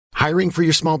Hiring for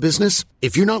your small business?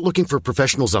 If you're not looking for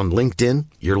professionals on LinkedIn,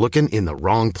 you're looking in the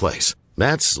wrong place.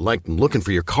 That's like looking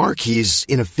for your car keys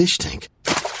in a fish tank.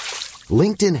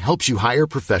 LinkedIn helps you hire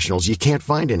professionals you can't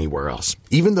find anywhere else,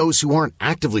 even those who aren't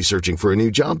actively searching for a new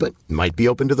job but might be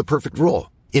open to the perfect role.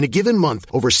 In a given month,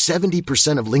 over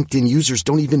 70% of LinkedIn users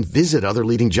don't even visit other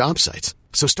leading job sites.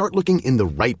 So start looking in the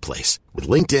right place. With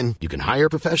LinkedIn, you can hire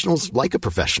professionals like a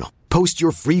professional. Post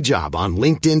your free job on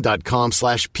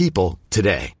linkedin.com/people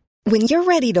today. When you're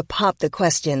ready to pop the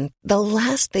question, the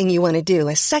last thing you want to do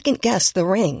is second-guess the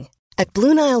ring. At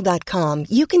BlueNile.com,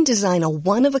 you can design a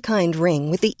one-of-a-kind ring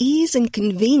with the ease and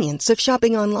convenience of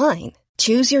shopping online.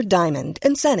 Choose your diamond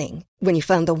and setting. When you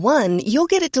find the one, you'll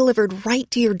get it delivered right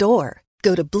to your door.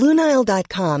 Go to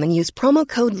BlueNile.com and use promo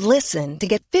code LISTEN to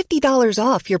get $50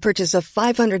 off your purchase of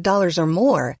 $500 or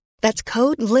more. That's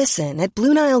code LISTEN at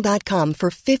BlueNile.com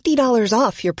for $50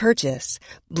 off your purchase.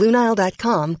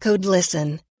 BlueNile.com, code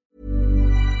LISTEN.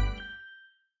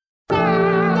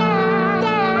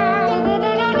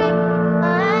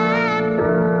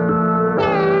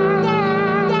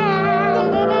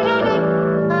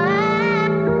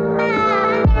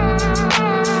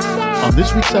 On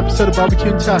this week's episode of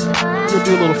Barbecue and Tech, we'll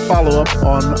do a little follow-up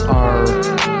on our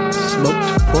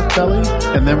smoked pork belly,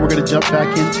 and then we're going to jump back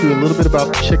into a little bit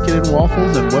about chicken and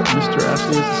waffles and what Mr.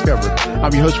 Ashley has discovered.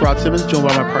 I'm your host, Rod Simmons, joined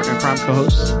by my partner in crime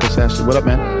co-host, Chris Ashley. What up,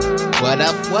 man? What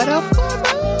up, what up, what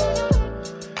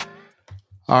up?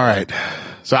 All right.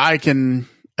 So I can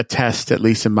attest, at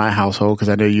least in my household, because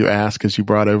I know you asked because you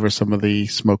brought over some of the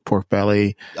smoked pork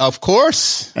belly. Of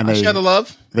course. And I share the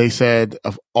love. They said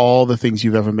of all the things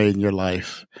you've ever made in your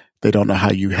life, they don't know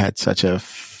how you had such a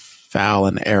foul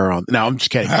and error on. No, I'm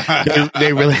just kidding.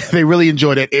 they really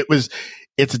enjoyed it.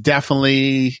 It's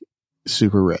definitely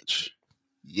super rich.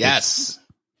 Yes.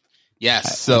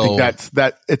 Yes. So I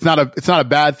think it's not a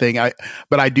bad thing.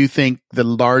 But I do think the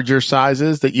larger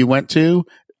sizes that you went to,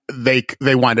 they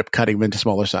wind up cutting them into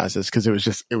smaller sizes because it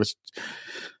was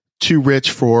too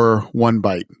rich for one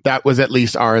bite. That was at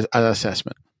least our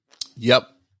assessment. Yep.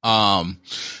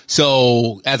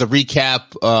 So as a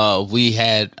recap,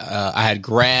 I had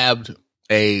grabbed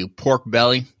a pork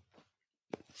belly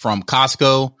from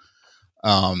Costco,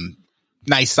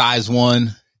 nice size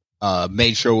one,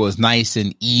 made sure it was nice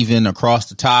and even across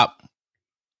the top.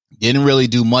 Didn't really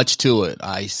do much to it.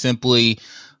 I simply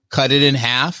cut it in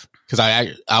half because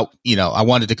I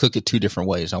wanted to cook it two different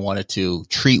ways. I wanted to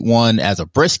treat one as a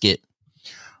brisket.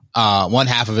 One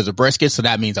half of it is a brisket. So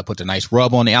that means I put the nice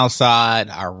rub on the outside.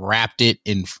 I wrapped it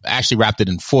in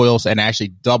foils and actually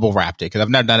double wrapped it because I've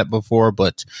never done it before,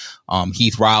 but,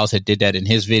 Heath Riles did that in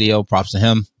his video. Props to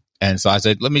him. And so I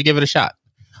said, let me give it a shot.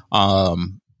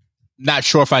 Not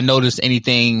sure if I noticed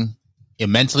anything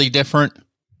immensely different.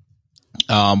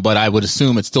 But I would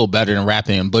assume it's still better than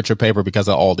wrapping in butcher paper because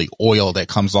of all the oil that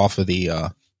comes off of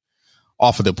the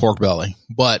pork belly.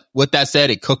 But with that said,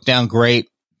 it cooked down great.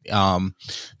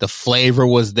 The flavor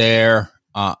was there.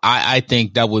 I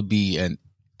think that would be an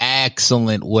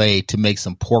excellent way to make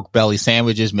some pork belly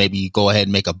sandwiches. Maybe you go ahead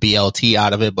and make a BLT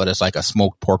out of it, but it's like a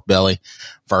smoked pork belly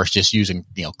versus just using,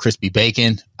 crispy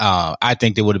bacon. I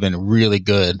think it would have been really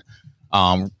good,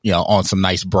 on some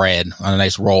nice bread, on a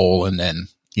nice roll. And then,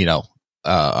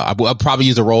 I'll probably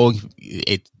use a roll.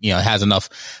 It, has enough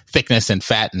thickness and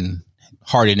fat and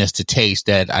hardiness to taste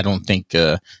that I don't think,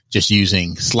 just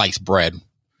using sliced bread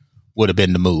would have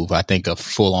been the move. I think a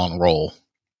full on roll.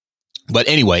 But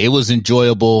anyway, it was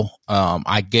enjoyable.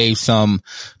 I gave some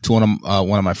to one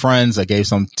of my friends. I gave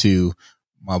some to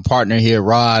my partner here,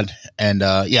 Rod, and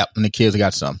and the kids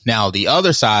got some. Now the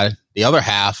other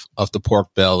half of the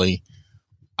pork belly,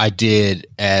 I did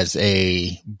as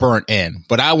a burnt end,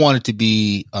 but I wanted to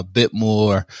be a bit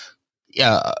more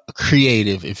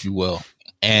creative, if you will.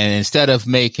 And instead of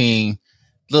making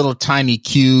little tiny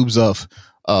cubes of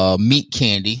meat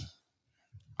candy,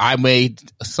 I made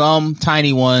some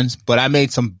tiny ones, but I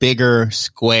made some bigger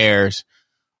squares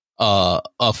of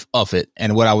it.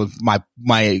 And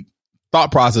my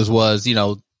thought process was,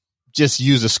 just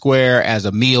use a square as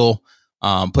a meal,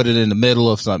 put it in the middle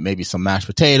of maybe some mashed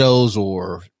potatoes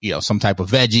or, some type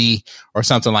of veggie or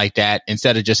something like that.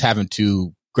 Instead of just having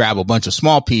to grab a bunch of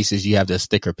small pieces, you have this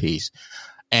thicker piece.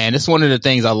 And it's one of the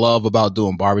things I love about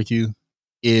doing barbecue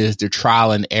is the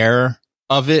trial and error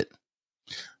of it.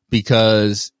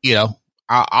 Because,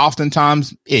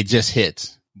 oftentimes it just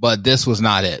hits, but this was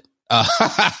not it.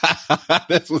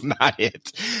 This was not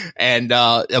it. And,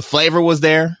 the flavor was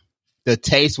there. The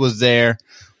taste was there.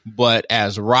 But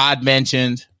as Rod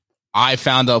mentioned, I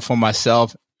found out for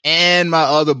myself and my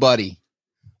other buddy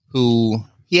who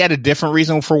he had a different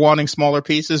reason for wanting smaller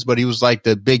pieces, but he was like,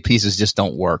 the big pieces just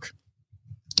don't work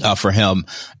for him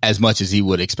as much as he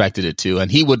would expected it to. And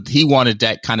he wanted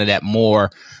that kind of that more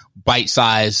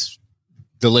bite-sized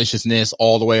deliciousness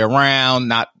all the way around,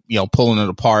 not, pulling it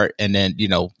apart and then,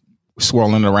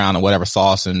 swirling it around in whatever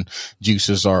sauce and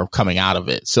juices are coming out of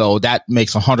it. So that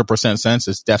makes 100% sense.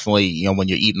 It's definitely, when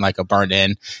you're eating like a burnt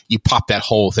end, you pop that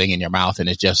whole thing in your mouth and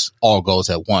it just all goes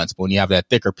at once. But when you have that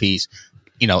thicker piece,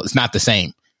 it's not the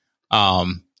same.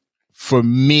 For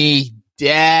me,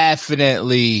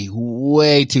 definitely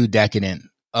way too decadent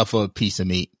of a piece of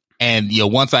meat. And,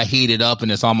 once I heat it up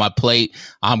and it's on my plate,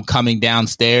 I'm coming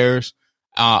downstairs.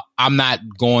 I'm not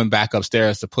going back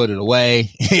upstairs to put it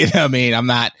away. You know what I mean? I'm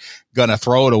not going to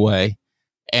throw it away.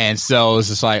 And so it's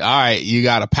just like, all right, you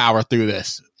got to power through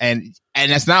this. And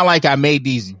it's not like I made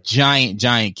these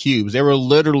giant cubes. They were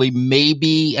literally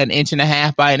maybe 1.5 inches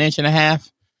by 1.5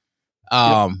 inches.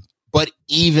 But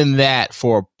even that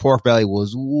for pork belly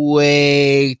was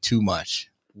way too much.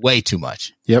 Way too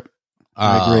much. Yep.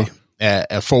 I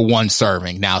agree. For one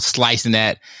serving. Now slicing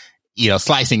that,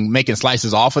 making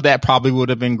slices off of that probably would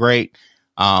have been great.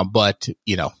 But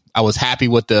I was happy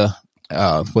with the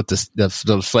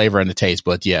flavor and the taste,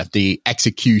 but yeah, the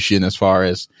execution as far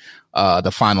as,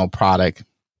 the final product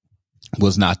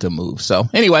was not the move. So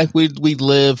anyway, we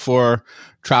live for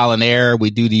trial and error. We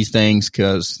do these things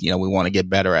cause, we want to get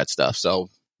better at stuff. So,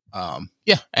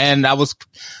 yeah. And I was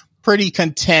pretty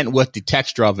content with the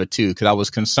texture of it too, cause I was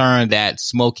concerned that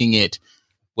smoking it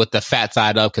with the fat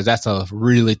side up, because that's a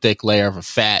really thick layer of a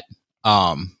fat,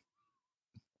 could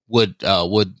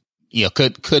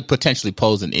potentially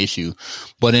pose an issue.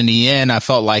 But in the end, I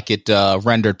felt like it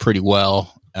rendered pretty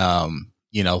well.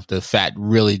 The fat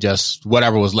really just,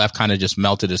 whatever was left kind of just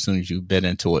melted as soon as you bit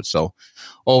into it. So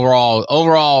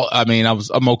overall, I mean,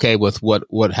 I'm okay with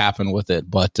what happened with it,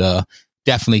 but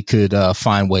definitely could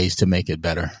find ways to make it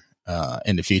better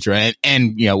in the future.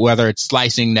 And whether it's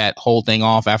slicing that whole thing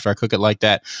off after I cook it like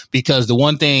that, because the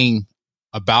one thing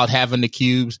about having the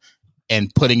cubes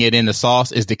and putting it in the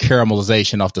sauce is the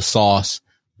caramelization of the sauce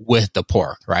with the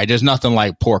pork, right? There's nothing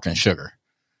like pork and sugar.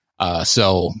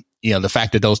 So the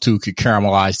fact that those two could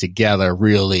caramelize together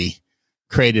really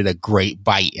created a great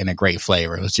bite and a great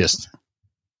flavor. It was just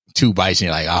 2 bites and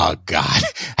you're like, oh God,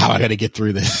 how am I going to get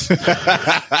through this?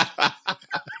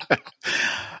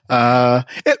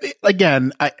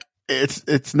 Again,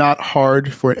 it's not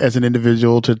hard for as an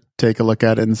individual to take a look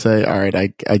at it and say, all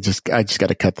right, I just got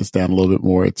to cut this down a little bit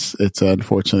more. It's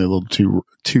unfortunately a little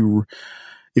too,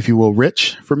 if you will,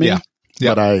 rich for me. Yeah.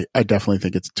 But I definitely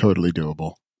think it's totally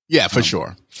doable. Yeah, for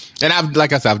sure. And I've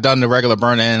done the regular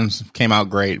burn ends, came out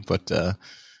great, but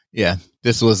yeah,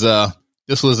 this was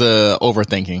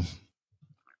overthinking,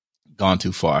 gone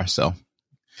too far. So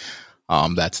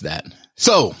that's that.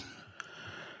 So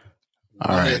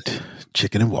all right.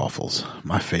 Chicken and waffles.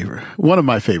 One of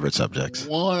my favorite subjects.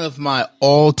 One of my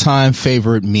all-time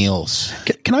favorite meals.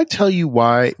 Can I tell you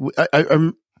why?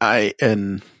 Do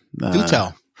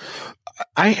tell.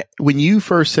 When you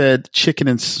first said chicken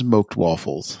and smoked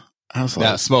waffles, I was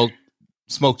like,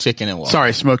 smoked chicken and waffles.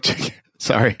 Sorry, smoked chicken.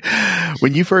 Sorry.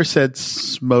 When you first said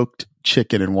smoked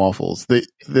chicken and waffles,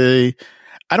 I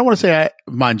don't want to say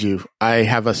mind you, I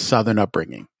have a Southern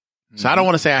upbringing. So I don't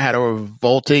want to say I had a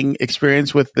revolting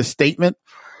experience with the statement.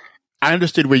 I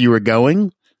understood where you were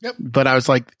going, but I was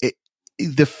like,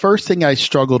 the first thing I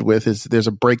struggled with is there's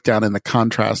a breakdown in the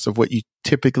contrast of what you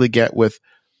typically get with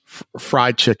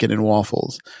fried chicken and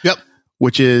waffles. Yep.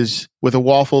 Which is with a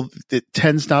waffle, it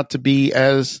tends not to be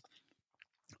as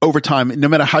over time, no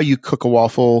matter how you cook a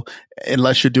waffle,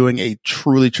 unless you're doing a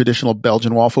truly traditional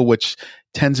Belgian waffle, which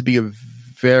tends to be a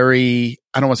very,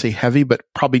 I don't want to say heavy, but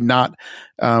probably not,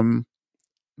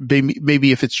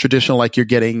 maybe if it's traditional, like you're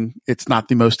getting, it's not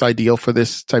the most ideal for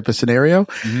this type of scenario.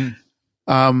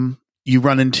 Mm-hmm. You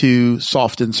run into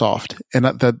soft. And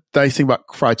the nice thing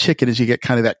about fried chicken is you get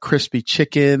kind of that crispy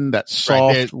chicken, that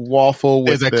soft waffle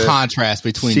with there's a contrast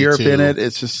between syrup the two. In it.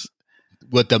 It's just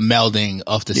with the melding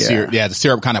of the syrup. Yeah, the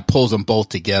syrup kind of pulls them both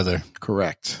together.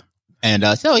 Correct. And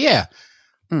so yeah.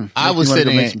 I was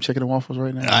sitting make some chicken and waffles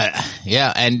right now.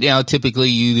 Yeah, and typically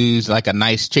you use like a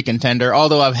nice chicken tender.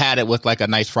 Although I've had it with like a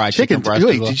nice fried chicken breast.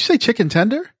 Wait, did you say chicken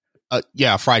tender?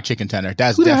 Yeah, fried chicken tender.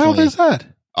 That's who the definitely. hell is that?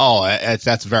 Oh,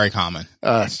 that's very common.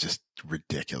 It's just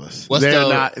ridiculous.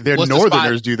 They're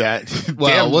Northerners do that.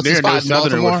 Well, what's the spot in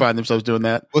Southerners Baltimore? would find themselves doing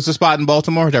that. What's the spot in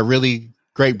Baltimore? That really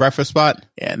great breakfast spot.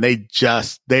 Yeah, and they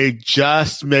just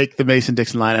make the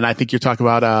Mason-Dixon line, and I think you're talking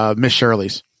about Miss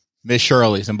Shirley's. Miss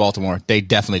Shirley's in Baltimore. They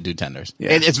definitely do tenders. Yeah.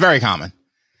 It's very common.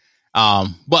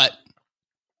 But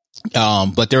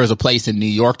But there was a place in New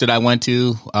York that I went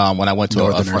to when I went to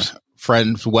a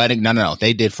friend's wedding. No.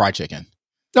 They did fried chicken.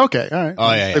 Okay, all right.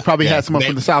 Oh, yeah. They probably had someone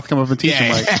from the South come up and teach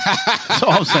them, right? That's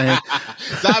all I'm saying.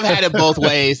 So I've had it both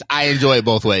ways. I enjoy it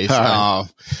both ways. Right.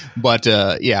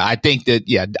 I think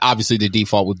that, obviously the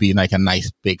default would be like a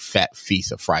nice big fat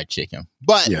feast of fried chicken.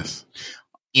 But, yes,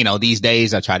 these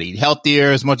days I try to eat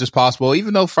healthier as much as possible,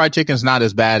 even though fried chicken is not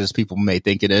as bad as people may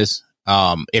think it is,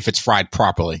 if it's fried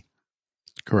properly.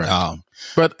 Correct.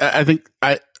 But I think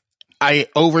I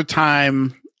over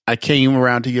time, I came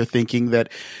around to your thinking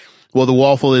that, well, the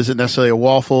waffle isn't necessarily a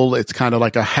waffle. It's kind of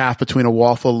like a half between a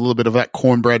waffle, a little bit of that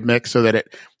cornbread mix so that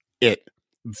it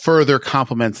further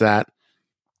complements that.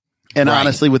 And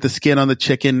honestly, with the skin on the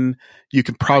chicken, you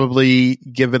could probably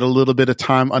give it a little bit of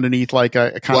time underneath like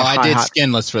a kind of high I did hot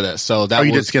skinless for this. So that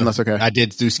you did skinless. Okay. I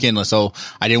did do skinless. So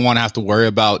I didn't want to have to worry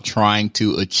about trying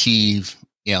to achieve,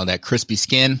 that crispy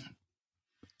skin.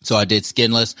 So I did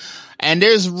skinless, and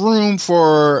there's room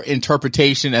for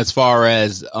interpretation as far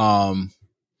as,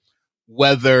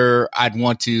 whether I'd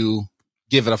want to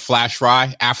give it a flash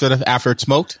fry after it's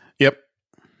smoked. Yep.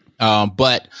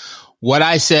 But what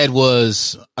I said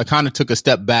was I kind of took a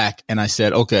step back and I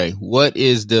said, okay, what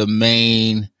is the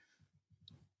main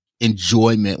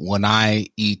enjoyment when I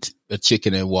eat a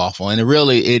chicken and waffle? And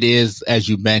it is, as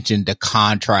you mentioned, the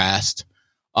contrast,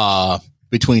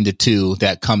 between the two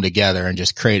that come together and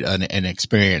just create an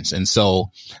experience. And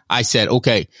so I said,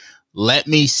 okay, let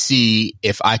me see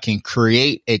if I can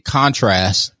create a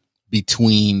contrast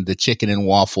between the chicken and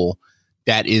waffle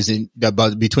between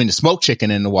the smoked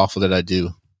chicken and the waffle that I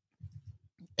do.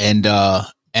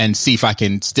 And see if I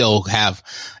can still have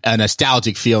a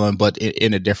nostalgic feeling, but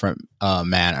in a different,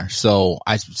 manner. So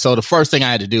the first thing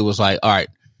I had to do was like, all right,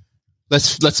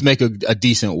 let's make a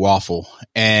decent waffle.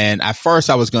 And at first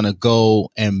I was going to go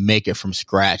and make it from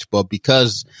scratch, but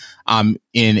because I'm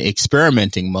in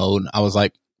experimenting mode, I was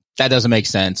like, that doesn't make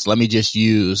sense. Let me just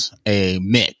use a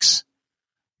mix,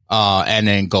 and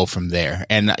then go from there.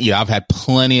 And, I've had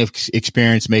plenty of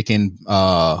experience making,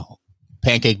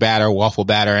 pancake batter, waffle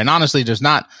batter. And honestly, there's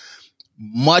not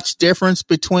much difference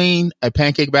between a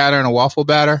pancake batter and a waffle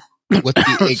batter.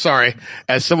 Sorry.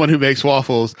 As someone who makes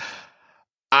waffles,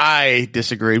 I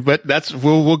disagree, but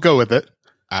we'll go with it.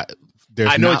 I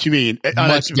know what you mean.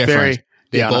 Much different.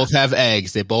 They both have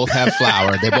eggs. They both have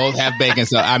flour. They both have bacon.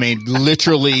 So, I mean,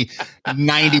 literally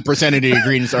 90% of the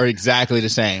ingredients are exactly the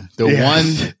same.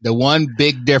 The one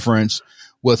big difference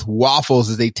with waffles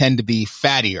is they tend to be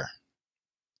fattier.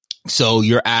 So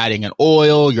you're adding an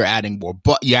oil, you're adding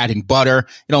you're adding butter.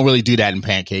 You don't really do that in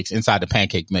pancakes inside the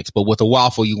pancake mix, but with a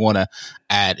waffle, you want to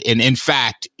add. And in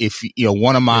fact, if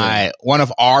one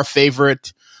of our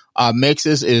favorite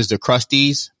mixes is the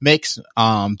Krusties mix.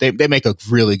 They make a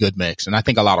really good mix, and I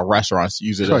think a lot of restaurants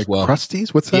use it as well.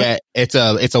 Krusties? What's that?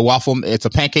 Yeah, it's a waffle. It's a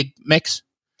pancake mix.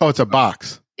 Oh, it's a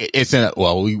box.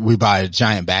 We buy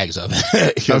giant bags of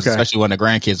it, especially when the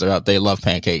grandkids are up. They love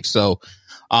pancakes. So,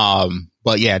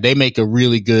 but yeah, they make a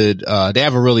really good. They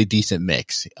have a really decent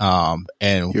mix. And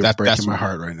that's breaking my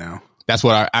heart right now. That's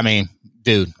what I mean.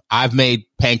 Dude, I've made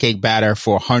pancake batter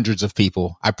for hundreds of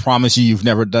people. I promise you've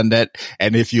never done that.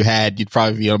 And if you had, you'd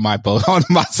probably be on my boat, on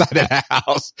my side of the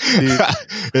house.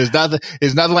 There's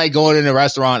nothing like going in a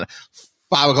restaurant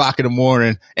 5:00 in the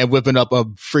morning and whipping up a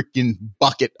freaking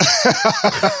bucket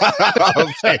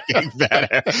of pancake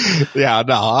batter. Yeah,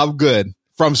 no, I'm good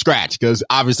from scratch because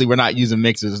obviously we're not using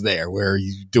mixes there. We're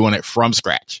doing it from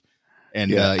scratch.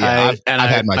 And I've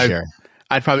had my share.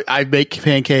 I make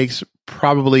pancakes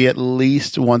probably at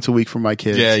least once a week for my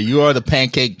kids. Yeah, you are the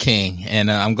pancake king, and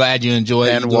I'm glad you enjoy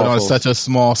it. You do it on such a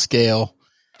small scale.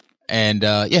 And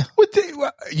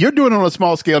you're doing it on a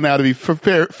small scale now to be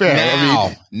fair.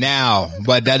 Now,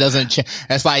 but that doesn't change.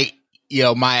 That's like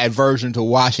my aversion to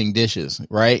washing dishes,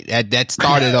 right? That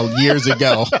started years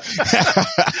ago.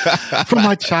 From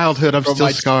my childhood, I'm still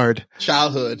scarred.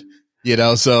 Childhood,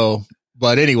 So,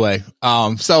 but anyway, I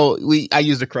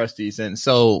use the Krusties, and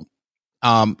so.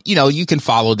 You can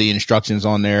follow the instructions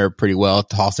on there pretty well,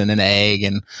 toss in an egg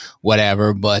and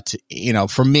whatever. But,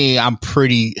 for me, I'm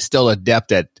pretty still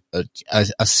adept at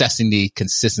assessing the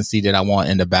consistency that I want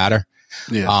in the batter.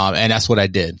 Yeah. And that's what I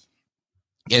did.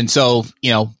 And so,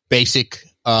 basic,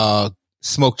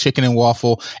 smoked chicken and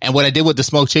waffle. And what I did with the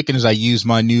smoked chicken is I used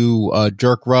my new,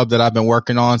 jerk rub that I've been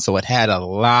working on. So it had a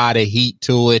lot of heat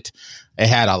to it. It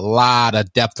had a lot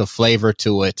of depth of flavor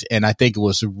to it. And I think it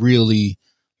was really,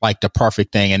 like the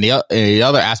perfect thing. And the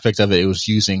other aspect of it was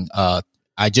using, I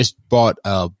just bought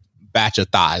a batch of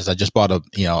thighs. I just bought a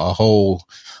whole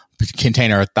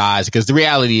container of thighs because the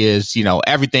reality is,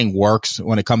 everything works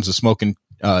when it comes to smoking,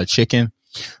 chicken.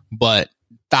 but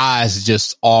thighs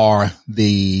just are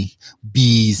the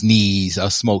bee's knees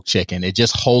of smoked chicken. It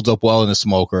just holds up well in the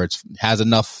smoker. It has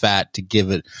enough fat to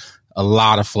give it a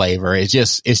lot of flavor. It's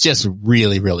just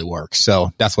really, really works.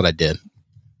 So that's what I did.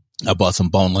 I bought some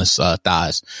boneless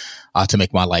thighs to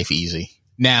make my life easy.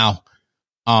 Now,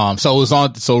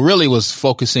 so really was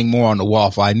focusing more on the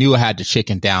waffle. I knew I had the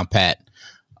chicken down pat,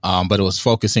 but it was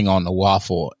focusing on the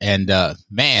waffle. And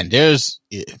man,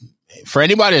 for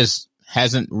anybody that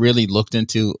hasn't really looked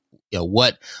into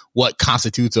what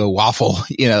constitutes a waffle,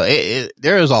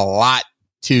 there is a lot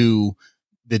to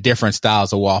the different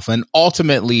styles of waffle. And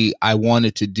ultimately, I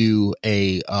wanted to do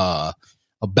a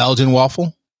Belgian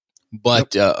waffle,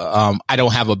 but I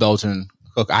don't have a Belgian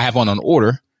cook. I have one on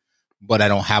order, but I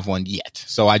don't have one yet.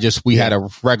 So we had a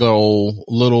regular old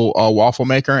little waffle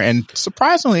maker, and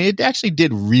surprisingly, it actually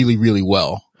did really, really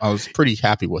well. I was pretty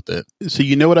happy with it. So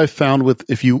what I found with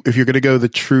if you're going to go the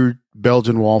true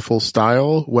Belgian waffle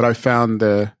style, what I found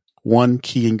the one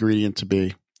key ingredient to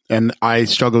be, and I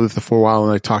struggled with it for a while,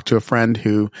 and I talked to a friend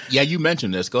who you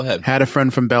mentioned this. Go ahead. Had a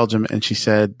friend from Belgium, and she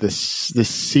said the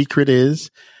secret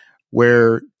is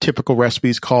where typical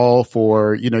recipes call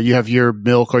for, you have your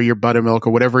milk or your buttermilk or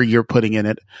whatever you're putting in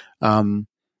it, and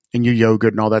your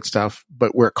yogurt and all that stuff.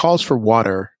 But where it calls for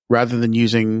water, rather than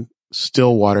using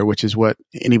still water, which is what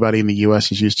anybody in the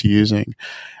U.S. is used to using,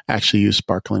 actually use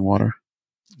sparkling water.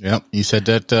 Yep. You said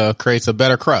that creates a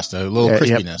better crust, a little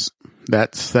crispiness. Yep.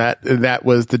 That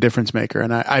was the difference maker.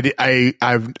 And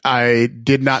I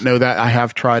did not know that. I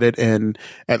have tried it, and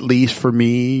at least for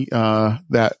me,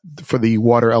 that for the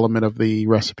water element of the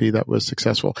recipe, that was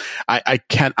successful.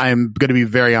 I'm going to be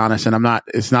very honest, and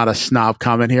it's not a snob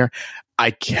comment here.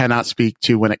 I cannot speak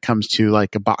to when it comes to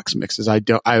like a box mixes. I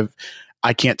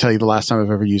can't tell you the last time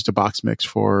I've ever used a box mix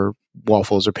for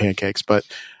waffles or pancakes, but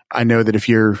I know that if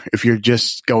you're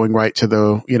just going right to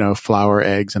the, flour,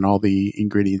 eggs, and all the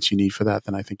ingredients you need for that,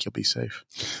 then I think you'll be safe.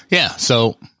 Yeah.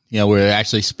 So, we're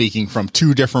actually speaking from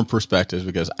two different perspectives,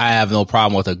 because I have no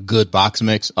problem with a good box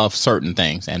mix of certain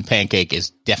things, and pancake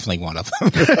is definitely one of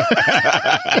them.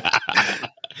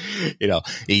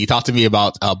 You talk to me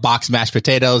about box mashed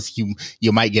potatoes,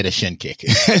 you might get a shin kick.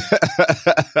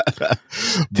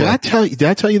 Did I tell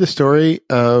you the story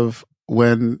of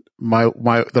when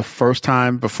the first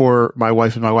time before my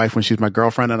wife was my wife, when she was my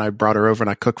girlfriend, and I brought her over and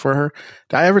I cooked for her?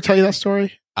 Did I ever tell you that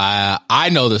story? I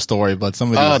know the story, but some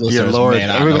of these listeners, dear Lord,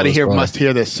 everybody here must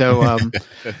hear this. So,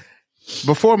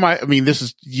 this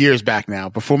is years back now.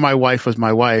 Before my wife was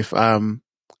my wife,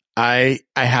 I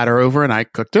had her over and I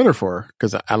cooked dinner for her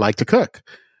because I like to cook.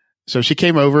 So she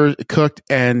came over, cooked,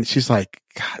 and she's like,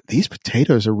 "God, these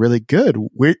potatoes are really good.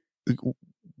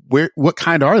 What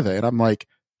kind are they?" And I'm like,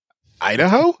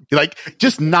 "Idaho?" Like,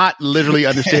 just not literally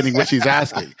understanding what she's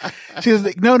asking. She was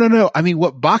like, No. I mean,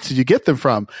 what box did you get them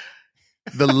from?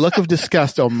 The look of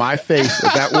disgust on my face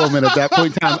of that woman at that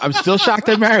point in time. I'm still shocked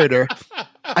I married her.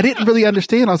 I didn't really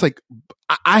understand. I was like,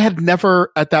 I had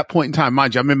never at that point in time,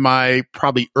 mind you, I'm in my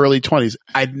probably early 20s.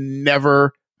 I'd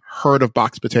never heard of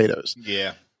boxed potatoes.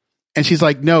 Yeah. And she's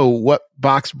like, "No, what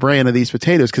box brand are these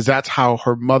potatoes?" Because that's how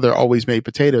her mother always made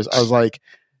potatoes. I was like,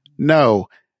 "No."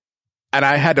 And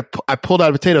I pulled out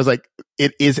a potato. I was like,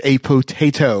 "It is a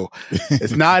potato.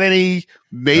 It's not any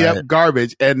made up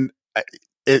garbage." And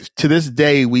to this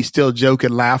day, we still joke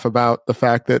and laugh about the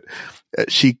fact that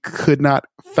she could not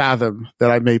fathom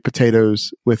that I made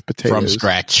potatoes with potatoes from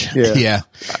scratch.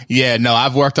 Yeah. No,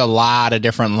 I've worked a lot of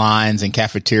different lines in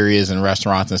cafeterias and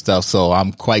restaurants and stuff, so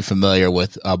I'm quite familiar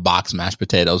with box mashed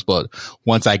potatoes. But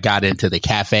once I got into the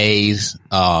cafes,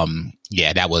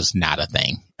 that was not a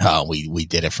thing. We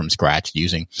did it from scratch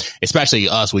using, especially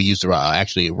us, we used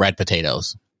actually red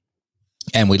potatoes,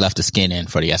 and we left the skin in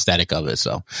for the aesthetic of it.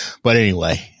 So, but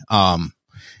anyway,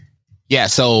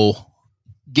 so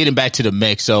getting back to the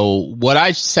mix. So what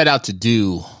I set out to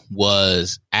do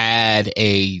was add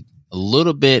a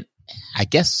little bit, I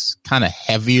guess, kind of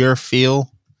heavier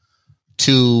feel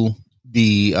to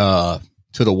the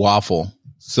waffle.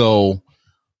 So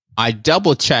I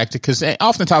double checked, because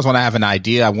oftentimes when I have an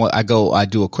idea, I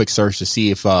do a quick search to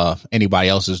see if anybody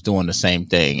else is doing the same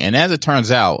thing. And as it turns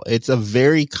out, it's a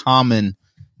very common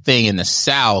thing in the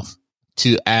South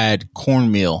to add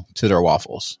cornmeal to their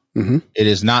waffles. Mm-hmm. It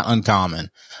is not uncommon.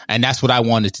 And that's what I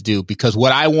wanted to do, because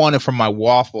what I wanted from my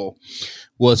waffle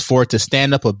was for it to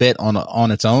stand up a bit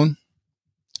on its own,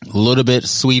 a little bit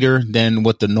sweeter than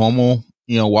what the normal,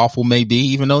 waffle may be,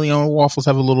 even though, waffles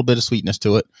have a little bit of sweetness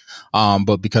to it.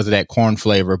 But because of that corn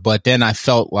flavor. But then I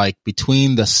felt like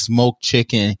between the smoked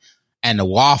chicken and the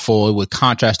waffle, it would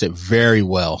contrast it very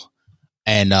well.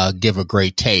 and give a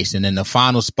great taste. And then the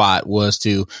final spot was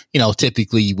to,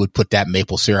 typically you would put that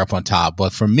maple syrup on top.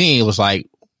 But for me, it was like,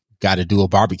 got to do a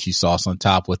barbecue sauce on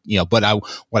top with, but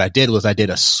what I did was I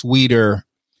did a sweeter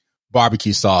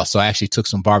barbecue sauce. So I actually took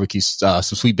some some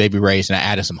Sweet Baby Ray's, and I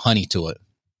added some honey to it.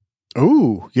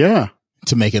 Ooh, yeah.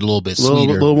 To make it a little bit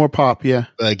sweeter. A little more pop, yeah.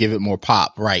 Give it more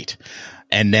pop, right.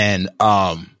 And then,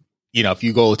 if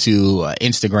you go to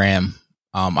Instagram,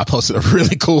 I posted a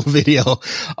really cool video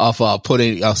of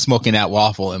smoking that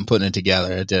waffle and putting it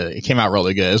together. It came out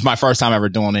really good. It was my first time ever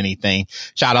doing anything.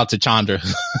 Shout out to Chandra,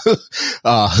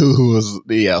 who was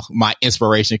my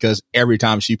inspiration, because every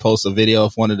time she posts a video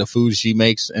of one of the foods she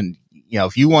makes, and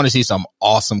if you want to see some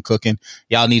awesome cooking,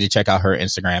 y'all need to check out her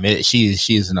Instagram.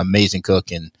 She is an amazing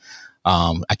cook, and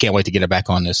I can't wait to get her back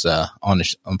on this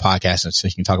podcast, and so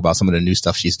she can talk about some of the new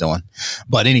stuff she's doing.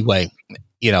 But anyway,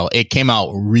 it came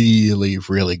out really,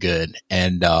 really good.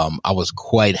 And, I was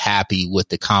quite happy with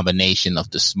the combination of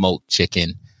the smoked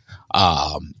chicken,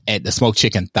 and the smoked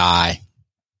chicken thigh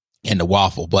and the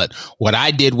waffle. But what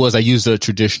I did was I used a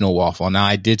traditional waffle. Now,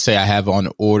 I did say I have on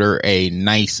order a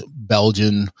nice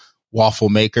Belgian waffle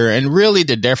maker. And really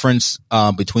the difference,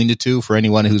 between the two, for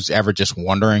anyone who's ever just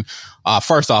wondering,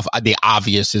 first off, the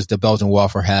obvious is the Belgian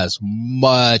waffle has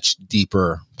much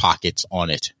deeper pockets on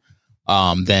it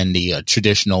than the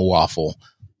traditional waffle.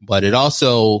 But it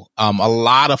also, a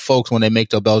lot of folks, when they make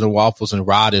the Belgian waffles, and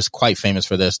Rod is quite famous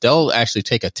for this, they'll actually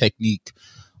take a technique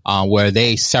where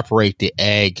they separate the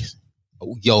egg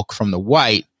yolk from the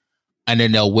white, and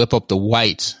then they'll whip up the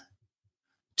whites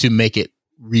to make it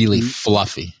really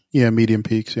fluffy. Yeah, medium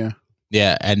peaks, yeah.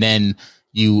 Yeah, and then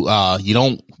you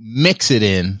don't mix it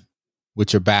in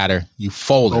with your batter, you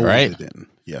fold it, right? It in.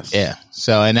 Yes. Yeah.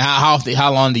 So, and how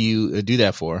long do you do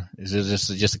that for? Is it just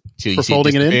till you see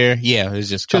folding it in? Yeah, it's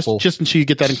just couple. Just until you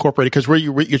get that incorporated, because what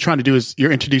you're trying to do is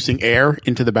you're introducing air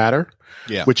into the batter,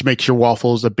 which makes your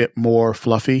waffles a bit more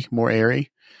fluffy, more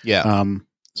airy. Yeah.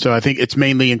 So I think it's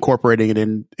mainly incorporating it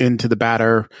into the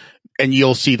batter, and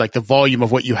you'll see like the volume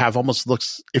of what you have almost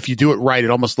looks, if you do it right, it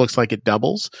almost looks like it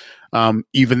doubles,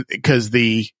 even because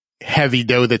the heavy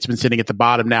dough that's been sitting at the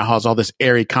bottom now has all this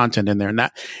airy content in there.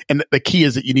 And the key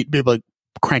is that you need to be able to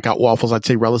crank out waffles, I'd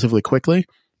say, relatively quickly.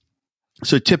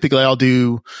 So typically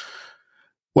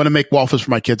when I make waffles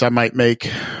for my kids, I might make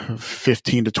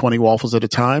 15 to 20 waffles at a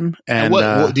time. And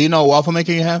what do you know what waffle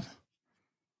maker you have?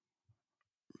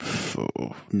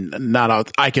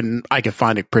 I can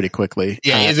find it pretty quickly.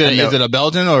 Yeah. Is it a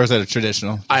Belgian or is it a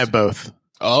traditional? I have both.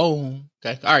 Oh,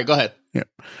 okay. All right, go ahead. Yeah.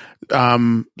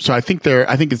 So I think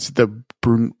it's the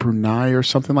Brunei or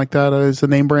something like that is the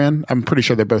name brand. I'm pretty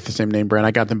sure they're both the same name brand.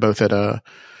 I got them both at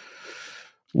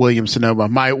Williams Sonoma.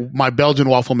 My Belgian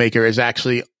waffle maker is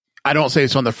actually, I don't say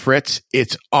it's on the fritz,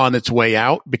 it's on its way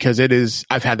out, because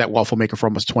I've had that waffle maker for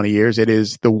almost 20 years. It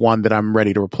is the one that I'm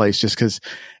ready to replace, just because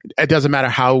it doesn't matter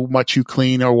how much you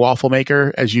clean a waffle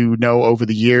maker, as you know, over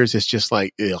the years, it's just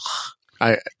like, ugh,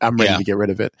 I'm ready to get rid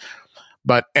of it.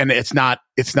 But, and it's not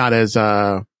as,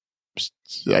 I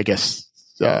guess,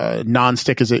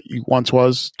 non-stick as it once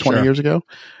was 20 years ago.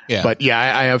 Yeah. But yeah,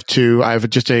 I have two. I have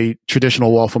just a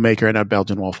traditional waffle maker and a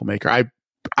Belgian waffle maker.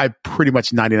 I pretty much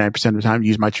 99% of the time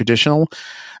use my traditional,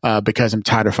 because I'm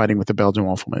tired of fighting with the Belgian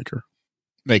waffle maker.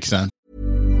 Makes sense.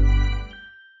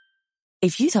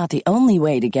 If you thought the only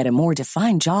way to get a more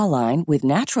defined jawline with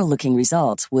natural-looking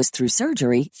results was through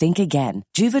surgery, think again.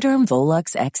 Juvederm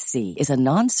Volux XC is a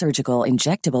non-surgical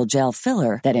injectable gel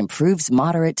filler that improves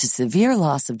moderate to severe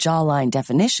loss of jawline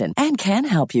definition and can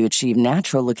help you achieve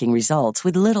natural-looking results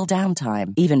with little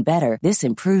downtime. Even better, this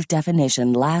improved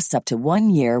definition lasts up to 1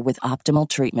 year with optimal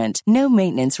treatment. No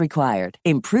maintenance required.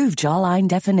 Improve jawline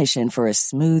definition for a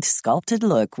smooth, sculpted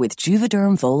look with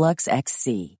Juvederm Volux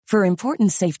XC. For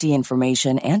important safety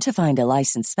information and to find a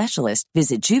licensed specialist,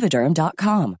 visit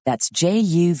Juvederm.com. That's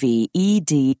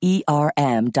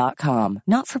JUVEDERM.com.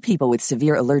 Not for people with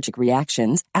severe allergic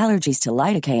reactions, allergies to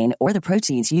lidocaine, or the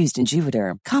proteins used in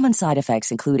Juvederm. Common side effects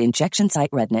include injection site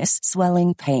redness,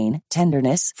 swelling, pain,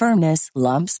 tenderness, firmness,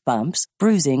 lumps, bumps,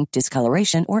 bruising,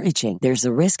 discoloration, or itching. There's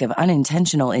a risk of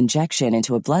unintentional injection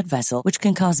into a blood vessel, which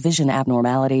can cause vision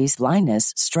abnormalities,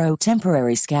 blindness, stroke,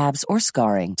 temporary scabs, or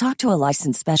scarring. Talk to a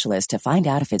licensed specialist to find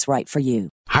out if it's right for you.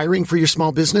 Hiring for your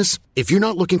small business? If you're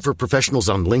not looking for professionals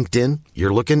on LinkedIn,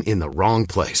 you're looking in the wrong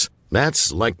place.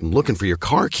 That's like looking for your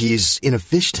car keys in a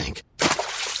fish tank.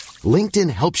 LinkedIn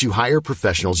helps you hire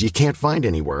professionals you can't find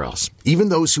anywhere else, even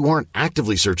those who aren't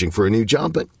actively searching for a new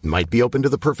job but might be open to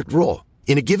the perfect role.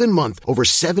 In a given month, over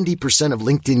 70% of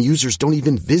LinkedIn users don't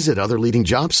even visit other leading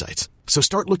job sites. So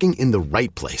start looking in the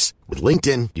right place. With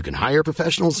LinkedIn, you can hire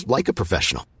professionals like a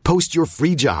professional. Post your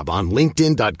free job on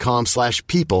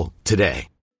linkedin.com/people today.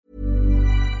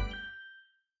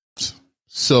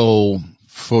 So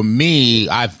for me,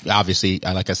 I've obviously,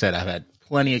 like I said, I've had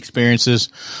plenty of experiences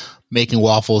making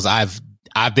waffles. I've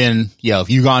been, if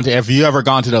you ever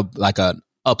gone to the, like a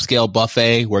upscale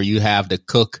buffet where you have the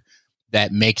cook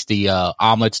that makes the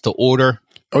omelets to order.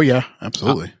 Oh yeah,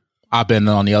 absolutely. I've been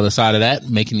on the other side of that,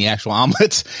 making the actual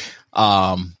omelets.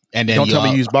 And then don't tell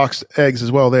me you use boxed eggs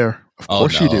as well there. Of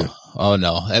course no. you do. Oh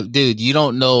no, dude, you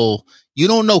don't know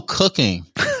cooking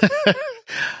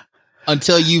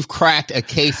until you've cracked a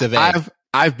case of eggs.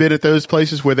 I've been at those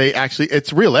places where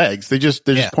it's real eggs. They're just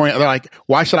pouring. They're like,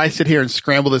 why should I sit here and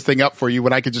scramble this thing up for you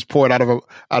when I could just pour it out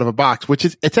of a box, which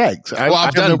is, it's eggs.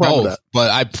 I've done both,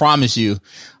 but I promise you,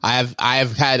 I've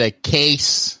had a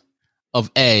case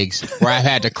of eggs where I've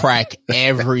had to crack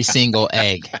every single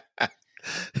egg.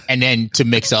 And then to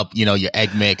mix up, your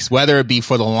egg mix, whether it be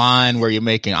for the line where you're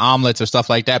making omelets or stuff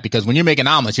like that, because when you're making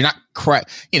omelets, you're not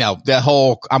that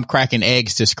whole, I'm cracking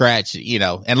eggs to scratch,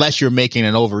 unless you're making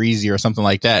it over easy or something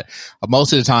like that. But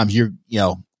most of the times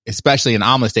especially in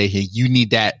omelet station, you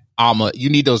need that omelet, you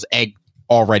need those eggs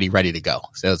already ready to go.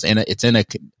 So it's in a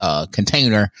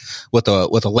container with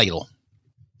a ladle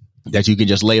that you can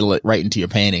just ladle it right into your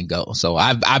pan and go. So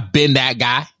I've been that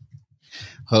guy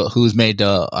who's made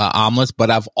the omelets, but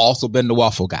I've also been the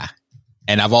waffle guy,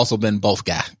 and I've also been both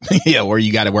guy. Where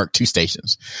you got to work two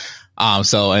stations.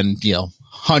 Hundreds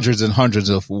and hundreds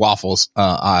of waffles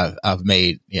I've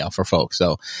made, for folks.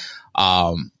 So,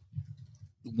 one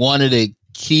of the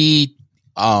key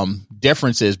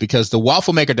differences, because the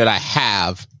waffle maker that I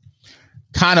have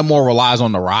kind of more relies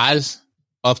on the rise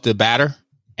of the batter,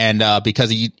 and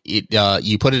because you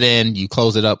put it in, you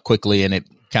close it up quickly, and it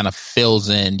kind of fills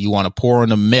in. You want to pour in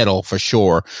the middle for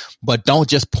sure, but don't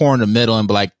just pour in the middle and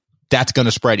be like, that's going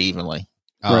to spread evenly.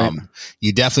 Right.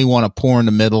 You definitely want to pour in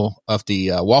the middle of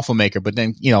the waffle maker, but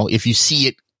then, if you see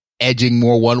it edging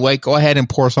more one way, go ahead and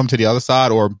pour some to the other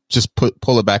side, or just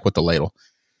pull it back with the ladle,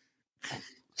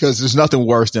 because there's nothing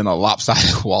worse than a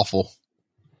lopsided waffle.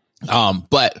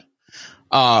 But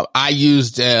I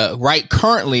used,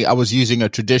 currently I was using a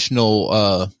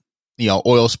traditional,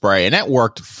 oil spray, and that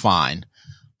worked fine.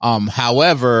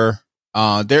 However,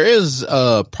 there is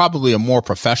probably a more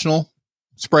professional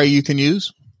spray you can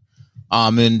use.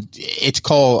 And it's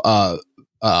called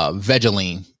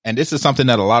Vegeline, and this is something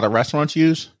that a lot of restaurants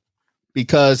use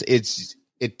because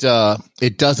it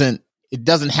doesn't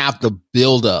have the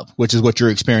buildup, which is what you're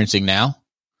experiencing now.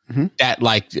 Mm-hmm. That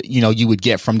you would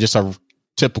get from just a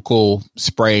typical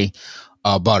spray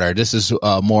butter. This is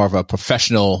more of a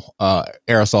professional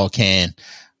aerosol can,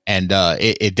 and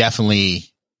it definitely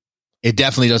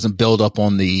doesn't build up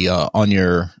on the on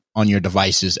your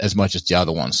devices as much as the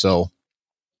other one. So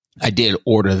I did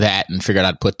order that and figured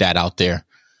I'd put that out there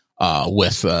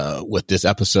with this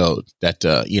episode that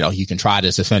you can try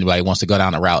this if anybody wants to go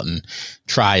down the route and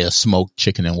try a smoked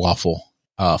chicken and waffle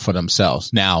for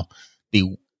themselves. Now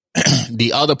the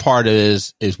other part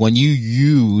is when you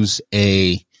use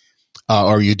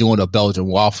or you're doing a Belgian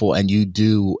waffle and you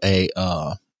do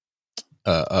that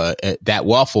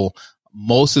waffle,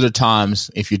 most of the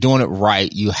times, if you're doing it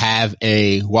right, you have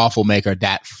a waffle maker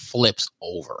that flips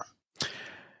over.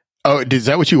 Oh, is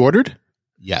that what you ordered?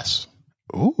 Yes.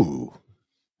 Ooh.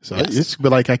 So yes. It's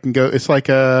like it's like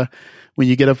when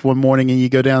you get up one morning and you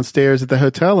go downstairs at the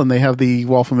hotel and they have the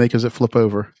waffle makers that flip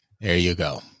over. There you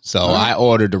go. So I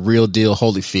ordered the Real Deal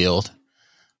Holyfield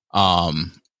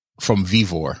from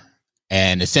Vivor.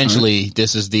 And essentially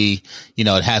this is it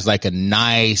has like a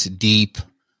nice deep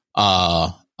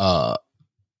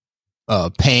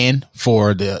pan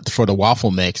for the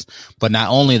waffle mix, but not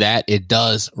only that, it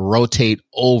does rotate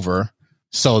over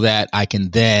so that I can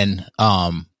then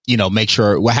make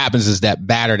sure what happens is that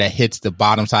batter that hits the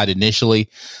bottom side initially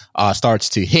starts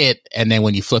to hit, and then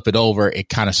when you flip it over, it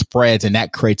kind of spreads, and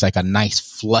that creates like a nice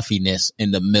fluffiness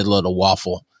in the middle of the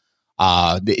waffle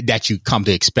that you come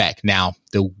to expect. Now,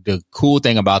 the cool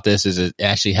thing about this is it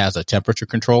actually has a temperature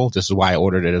control. This is why I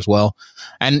ordered it as well.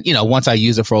 And, once I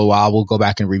use it for a while, we'll go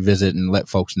back and revisit and let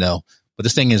folks know. But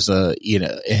this thing is,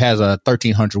 it has a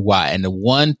 1300 watt. And the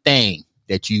one thing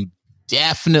that you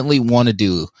definitely want to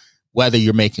do, whether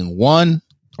you're making one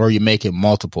or you're making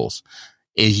multiples,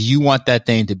 is you want that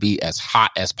thing to be as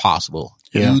hot as possible.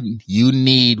 Yeah. You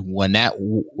need, when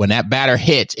that batter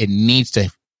hits, it needs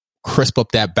to crisp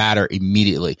up that batter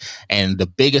immediately. And the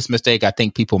biggest mistake I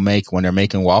think people make when they're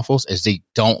making waffles is they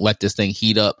don't let this thing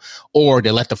heat up, or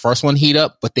they let the first one heat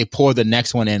up, but they pour the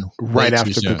next one in right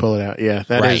after they pull it out. Yeah,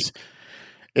 that is.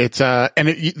 It's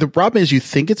the problem is you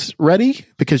think it's ready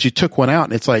because you took one out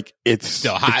and it's like it's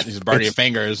still hot. It's burning your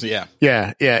fingers. Yeah.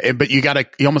 But you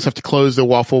almost have to close the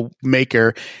waffle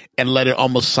maker and let it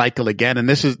almost cycle again. And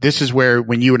this is where,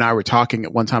 when you and I were talking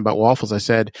at one time about waffles, I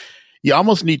said you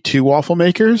almost need two waffle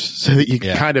makers so that you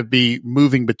can kind of be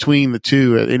moving between the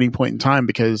two at any point in time,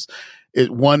 because as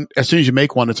soon as you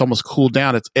make one, it's almost cooled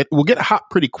down. It will get hot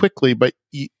pretty quickly, but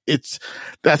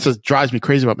that's what drives me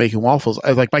crazy about making waffles.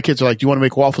 Like, my kids are like, "Do you want to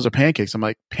make waffles or pancakes?" I'm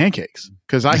like, "Pancakes,"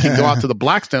 because I can go out to the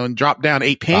Blackstone, drop down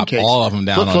 8 pancakes, all of them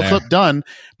down, flip, done.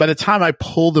 By the time I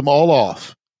pull them all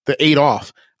off, the 8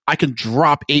 off, I can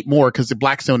drop 8 more because the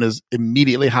Blackstone is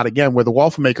immediately hot again. Where the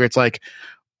waffle maker, it's like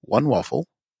 1 waffle,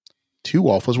 2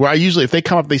 waffles. Where I usually, if they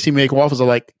come up, they see me make waffles, I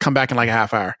like come back in like a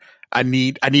half hour. I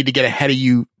need to get ahead of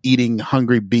you eating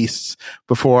hungry beasts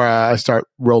before I start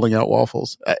rolling out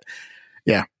waffles.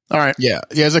 Yeah. All right. Yeah.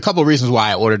 There's a couple of reasons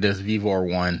why I ordered this Vivor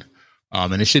one.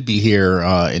 And it should be here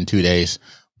in 2 days.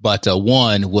 But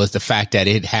one was the fact that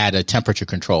it had a temperature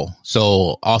control.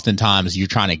 So oftentimes you're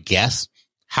trying to guess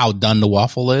how done the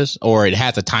waffle is, or it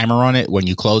has a timer on it. When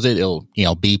you close it, it'll,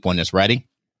 beep when it's ready.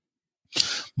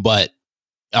 But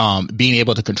being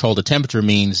able to control the temperature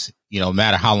means, no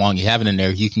matter how long you have it in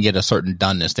there, you can get a certain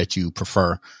doneness that you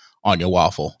prefer on your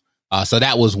waffle. So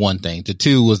that was one thing. The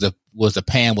two was the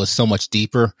pan was so much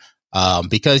deeper,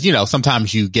 because,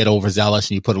 sometimes you get overzealous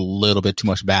and you put a little bit too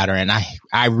much batter. And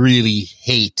I really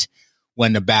hate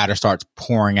when the batter starts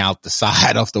pouring out the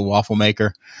side of the waffle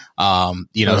maker.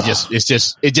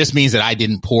 It just means that I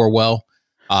didn't pour well.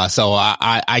 So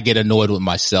I get annoyed with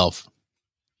myself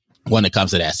when it comes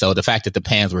to that. So the fact that the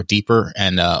pans were deeper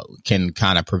and can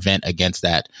kind of prevent against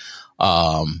that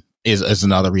is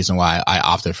another reason why I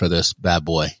opted for this bad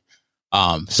boy.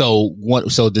 Just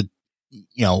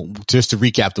to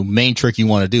recap, the main trick you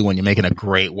want to do when you're making a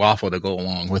great waffle to go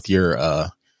along with your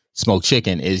smoked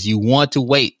chicken is you want to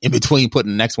wait in between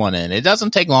putting the next one in. It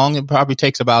doesn't take long. It probably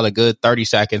takes about a good 30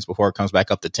 seconds before it comes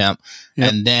back up to temp.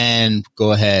 Yep. And then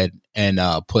go ahead and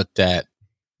put that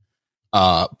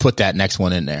next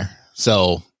one in there.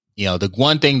 So,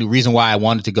 the reason why I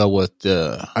wanted to go with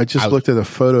I looked at a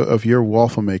photo of your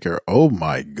waffle maker. Oh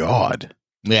my God.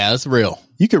 Yeah, that's real.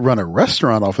 You could run a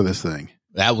restaurant off of this thing.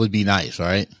 That would be nice,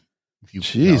 right? If you,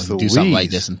 do something like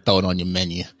this and throw it on your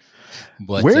menu.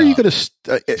 But where are you going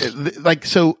to,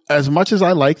 so as much as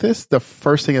I like this, the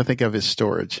first thing I think of is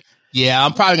storage. Yeah,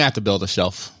 I'm probably going to have to build a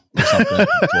shelf or something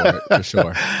for it, for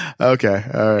sure. Okay.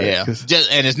 All right. Yeah.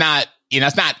 And it's not,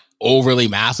 it's not overly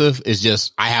massive. It's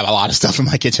just, I have a lot of stuff in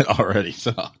my kitchen already.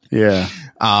 So, yeah.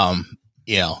 But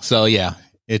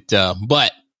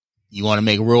you want to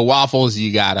make real waffles,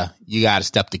 you gotta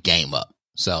step the game up.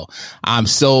 So I'm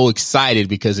so excited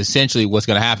because essentially what's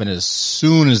going to happen is as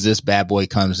soon as this bad boy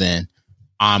comes in,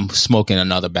 I'm smoking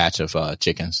another batch of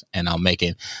chickens and I'm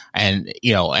making, and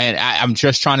I'm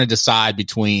just trying to decide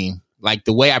between, like,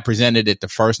 the way I presented it the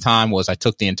first time was I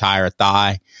took the entire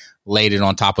thigh, laid it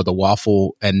on top of the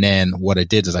waffle. And then what I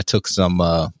did is I took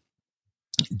some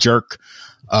jerk.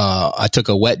 I took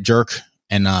a wet jerk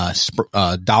and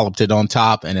dolloped it on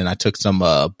top. And then I took some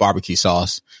barbecue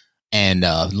sauce and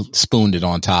spooned it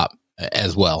on top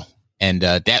as well. And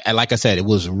that, like I said, it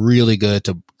was really good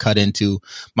to cut into.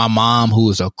 My mom,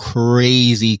 who is a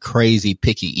crazy, crazy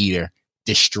picky eater,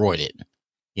 destroyed it.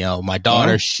 My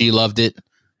daughter, she loved it.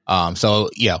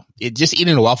 It just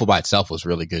eating a waffle by itself was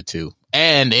really good too.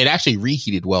 And it actually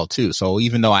reheated well too. So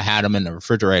even though I had them in the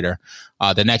refrigerator,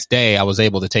 the next day I was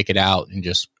able to take it out and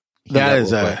just heat that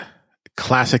is a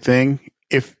classic thing.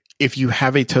 If you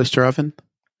have a toaster oven,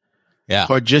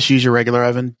 or just use your regular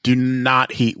oven, do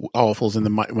not heat waffles in the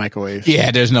microwave.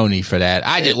 Yeah, there's no need for that.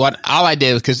 All I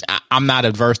did was, because I'm not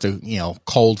adverse to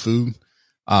cold food,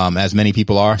 as many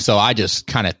people are. So I just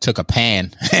kind of took a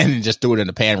pan and just threw it in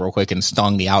the pan real quick and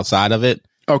stung the outside of it.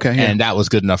 Okay. Yeah. And that was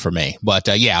good enough for me. But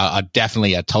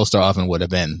definitely a toaster oven would have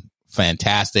been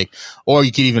fantastic. Or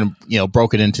you could even,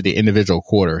 broke it into the individual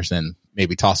quarters and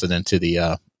maybe toss it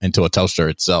into a toaster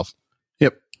itself.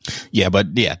 Yep. Yeah,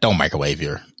 but don't microwave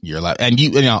your life. And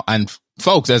and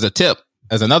folks, as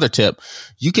another tip,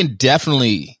 you can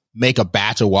definitely make a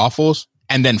batch of waffles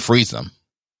and then freeze them.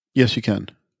 Yes, you can.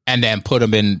 And then put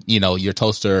them in, your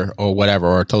toaster or whatever,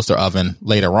 or a toaster oven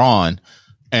later on,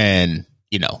 and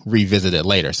revisit it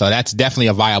later. So that's definitely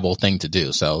a viable thing to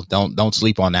do. So don't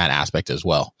sleep on that aspect as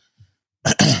well.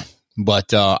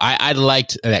 But I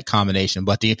liked that combination.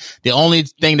 But the only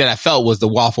thing that I felt was the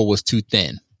waffle was too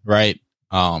thin. right?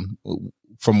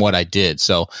 From what I did.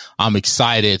 So I'm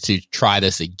excited to try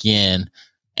this again.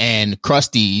 And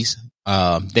Krusty's,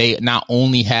 they not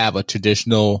only have a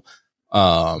traditional,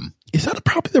 is that a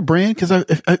popular brand? Because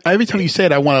every time you say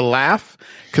it, I want to laugh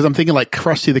because I'm thinking like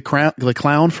Krusty the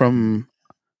Clown from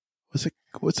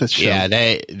what's that show? Yeah,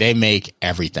 they make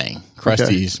everything.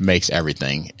 Krusty's makes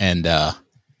everything, and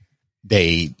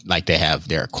they have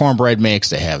their cornbread mix,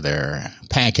 they have their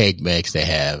pancake mix, they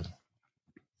have.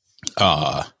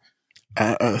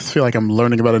 I feel like I'm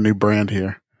learning about a new brand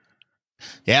here.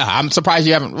 Yeah, I'm surprised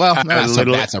you haven't. Well, I'm not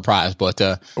that surprised, but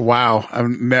wow,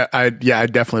 I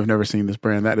definitely have never seen this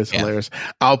brand. That is hilarious.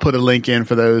 I'll put a link in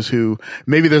for those who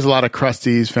maybe there's a lot of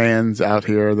Krusty's fans out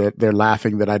here that they're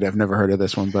laughing that I'd have never heard of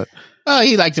this one. But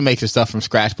he likes to make his stuff from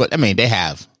scratch. But I mean, they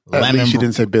have at least you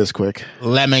didn't say Bisquick.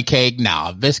 Lemon cake.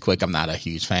 No, Bisquick I'm not a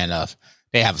huge fan of.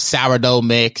 They have sourdough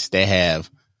mix. They have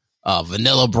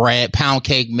vanilla bread, pound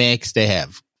cake mix. They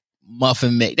have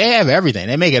muffin mix. They have everything.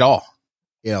 They make it all.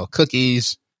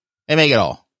 Cookies. They make it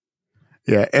all.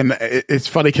 Yeah, and it's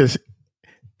funny because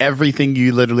everything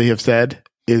you literally have said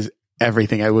is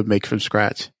everything I would make from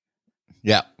scratch.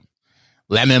 Yeah.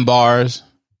 Lemon bars.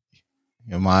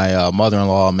 My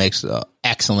mother-in-law makes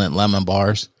excellent lemon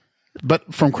bars.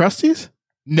 But from Krusty's?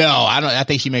 No, I don't. I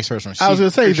think she makes hers from. I was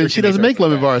going to say that she doesn't make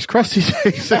lemon bars. Krusty's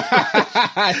makes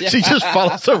it. She just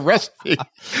follows a recipe.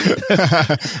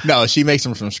 No, she makes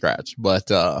them from scratch. But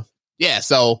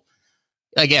so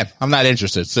again, I'm not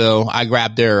interested. So I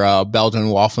grabbed their Belgian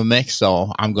waffle mix.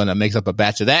 So I'm going to mix up a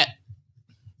batch of that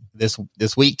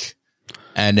this week,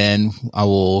 and then I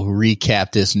will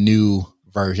recap this new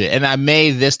version. And I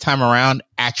may this time around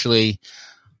actually,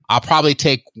 I'll probably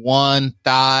take one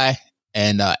thigh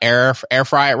and air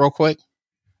fry it real quick,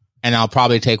 and I'll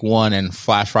probably take one and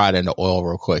flash fry it in the oil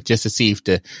real quick just to see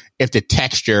if the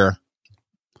texture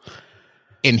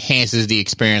enhances the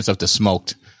experience of the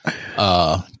smoked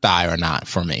thigh or not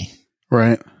for me.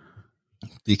 Right.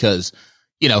 Because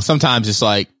sometimes it's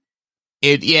like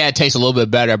it tastes a little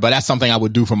bit better, but that's something I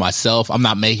would do for myself. I'm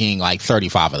not making like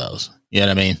 35 of those. You know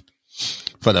what I mean?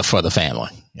 For the family.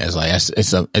 It's like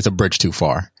it's a bridge too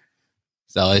far.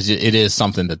 So it is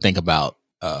something to think about.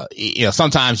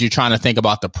 Sometimes you're trying to think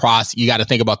about the process. You got to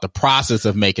think about the process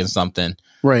of making something.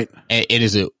 Right. And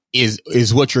it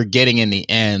is what you're getting in the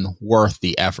end worth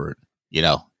the effort,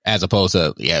 as opposed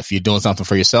to, if you're doing something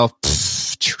for yourself,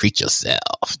 treat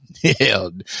yourself,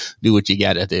 do what you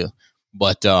got to do.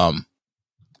 But,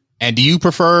 and do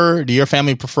your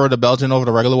family prefer the Belgian over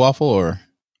the regular waffle, or?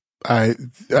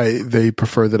 They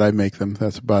prefer that I make them.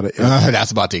 That's about it.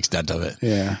 That's about the extent of it.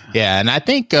 Yeah. Yeah. And I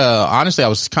think, honestly, I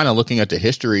was kind of looking at the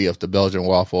history of the Belgian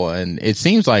waffle, and it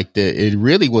seems like it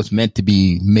really was meant to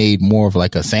be made more of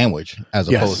like a sandwich as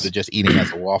opposed to just eating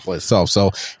as a waffle itself.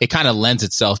 So it kind of lends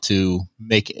itself to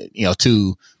make it,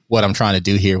 to what I'm trying to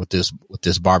do here with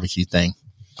this barbecue thing,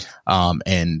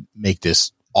 and make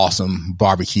this awesome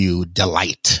barbecue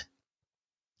delight.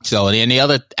 So, and the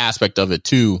other aspect of it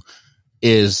too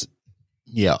is,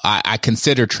 I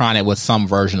considered trying it with some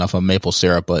version of a maple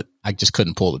syrup, but I just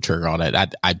couldn't pull the trigger on it.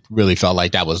 I really felt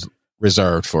like that was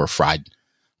reserved for fried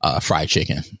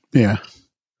chicken. Yeah.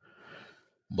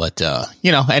 But, and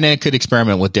then it could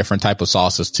experiment with different type of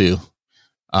sauces too.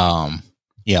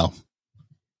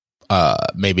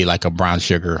 Maybe like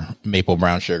a maple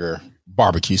brown sugar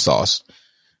barbecue sauce.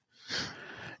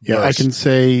 Yeah, I can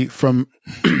say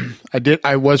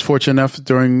I was fortunate enough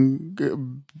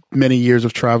during many years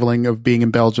of traveling, of being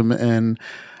in Belgium, and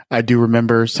I do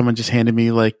remember someone just handed me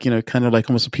kind of like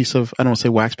almost a piece of, I don't want to say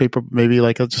wax paper, but maybe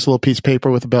like just a little piece of paper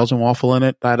with a Belgian waffle in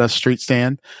it at a street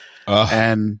stand.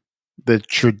 And the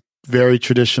very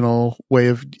traditional way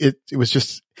of it was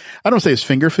just, I don't say it's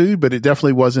finger food, but it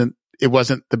definitely wasn't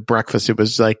the breakfast. It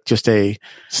was like just a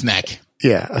snack.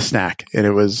 Yeah, a snack. And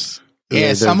it was,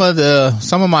 yeah, some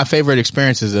of my favorite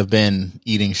experiences have been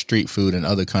eating street food in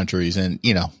other countries, and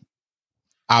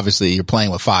obviously you're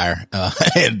playing with fire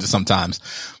sometimes,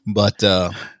 but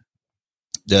the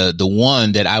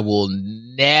one that I will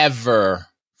never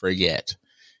forget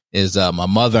is my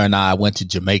mother and I went to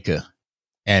Jamaica,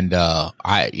 and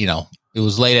it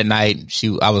was late at night.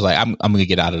 I was like, I'm gonna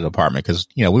get out of the apartment because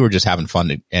we were just having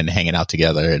fun and hanging out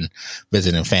together and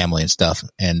visiting family and stuff,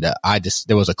 and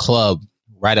there was a club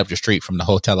right up the street from the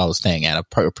hotel I was staying at, a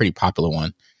pretty popular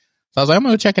one. So I was like, I'm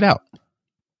going to check it out.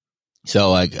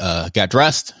 So I got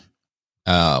dressed,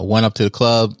 went up to the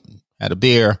club, had a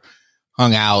beer,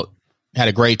 hung out, had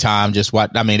a great time.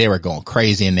 They were going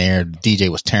crazy in there. The DJ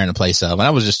was tearing the place up, and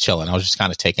I was just chilling. I was just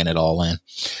kind of taking it all in.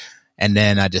 And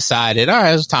then I decided, all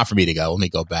right, it's time for me to go. Let me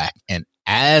go back. And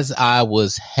as I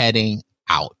was heading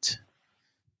out,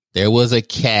 there was a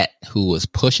cat who was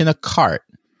pushing a cart,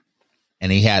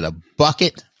 and he had a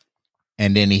bucket,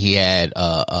 and then he had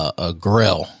a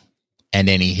grill, and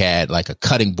then he had like a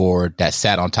cutting board that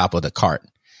sat on top of the cart.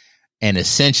 And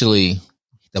essentially,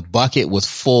 the bucket was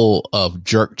full of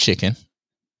jerk chicken.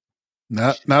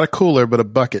 Not a cooler, but a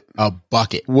bucket. A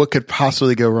bucket. What could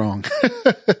possibly go wrong?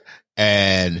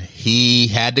 And he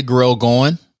had the grill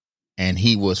going, and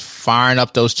he was firing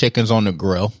up those chickens on the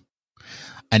grill.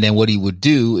 And then what he would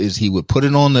do is he would put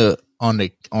it on the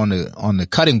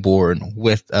cutting board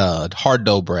with hard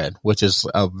dough bread, which is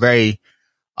a very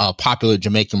popular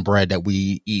Jamaican bread that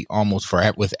we eat almost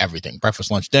with everything: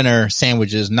 breakfast, lunch, dinner,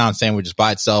 sandwiches, non-sandwiches,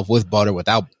 by itself, with butter,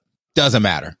 without, doesn't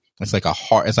matter. It's like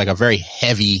a very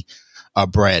heavy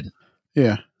bread.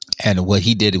 Yeah. And what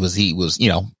he did was he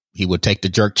would take the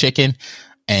jerk chicken,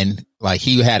 and like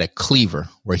he had a cleaver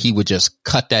where he would just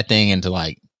cut that thing into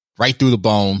like right through the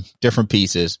bone, different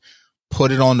pieces,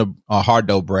 put it on the hard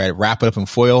dough bread, wrap it up in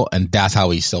foil, and that's how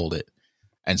he sold it.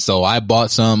 And so I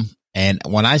bought some, and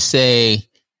when I say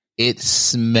it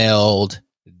smelled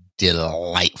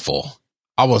delightful,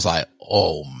 I was like,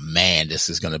 oh man, this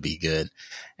is going to be good.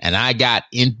 And I got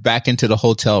back into the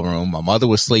hotel room. My mother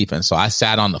was sleeping, so I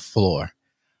sat on the floor,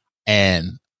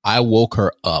 and I woke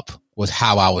her up with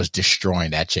how I was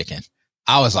destroying that chicken.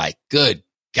 I was like, good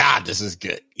God, this is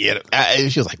good. Yeah.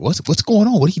 She was like, what's going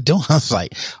on? What are you doing? I was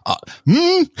like, I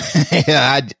mean,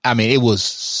 it was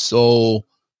so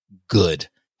good.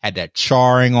 Had that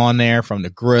charring on there from the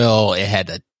grill. It had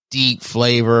the deep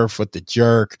flavor for the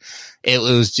jerk. It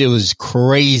was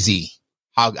crazy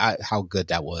how good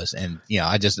that was. And,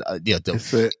 I just, I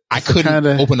couldn't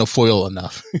open the foil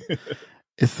enough.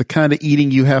 It's the kind of eating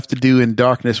you have to do in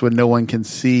darkness when no one can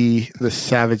see the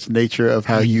savage nature of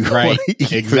how you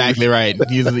eat exactly food. Right.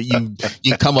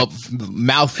 You come up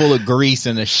mouth full of grease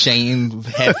and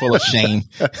head full of shame.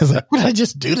 It's like, what did I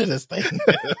just do to this thing?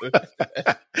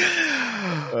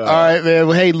 All right, man.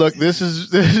 Well, hey, look, this has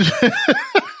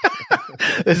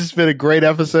been a great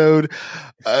episode.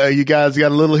 You guys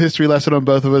got a little history lesson on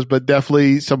both of us, but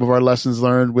definitely some of our lessons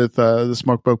learned with the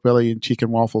smoked pork belly and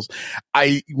chicken waffles.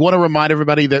 I want to remind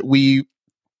everybody that we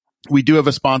do have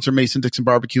a sponsor, Mason-Dixon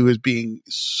Barbecue, is being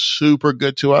super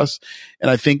good to us.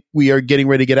 And I think we are getting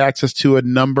ready to get access to a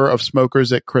number of smokers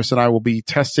that Chris and I will be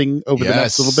testing over the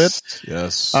next little bit.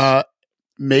 Yes.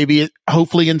 Maybe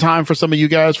hopefully in time for some of you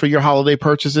guys for your holiday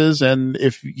purchases. And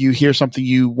if you hear something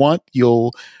you want,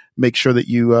 you'll make sure that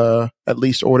you at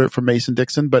least order it from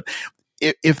Mason-Dixon. But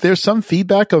if there's some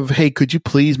feedback of, hey, could you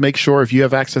please make sure if you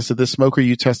have access to this smoker,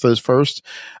 you test those first,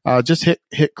 just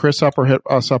hit Chris up or hit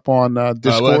us up on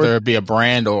Discord. Whether it be a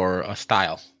brand or a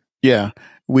style. Yeah.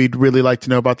 We'd really like to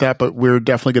know about that, but we're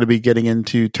definitely going to be getting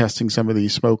into testing some of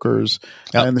these smokers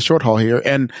in the short haul here.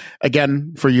 And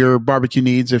again, for your barbecue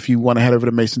needs, if you want to head over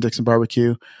to Mason-Dixon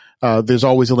Barbecue, there's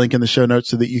always a link in the show notes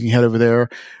so that you can head over there.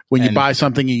 When you buy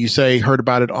something and you say, heard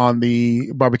about it on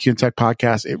the Barbecue and Tech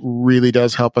podcast, it really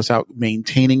does help us out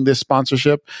maintaining this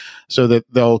sponsorship so that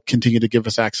they'll continue to give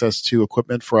us access to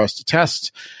equipment for us to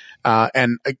test.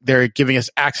 And they're giving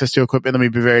us access to equipment. Let me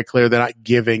be very clear. They're not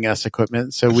giving us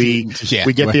equipment. So we get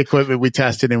the equipment, we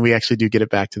test it, and we actually do get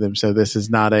it back to them. So this is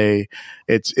not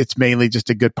it's mainly just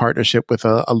a good partnership with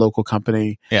a local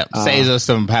company. Yeah. Saves us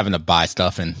from having to buy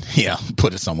stuff and,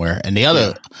 put it somewhere. And the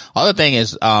other thing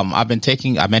is, I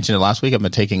mentioned it last week. I've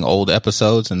been taking old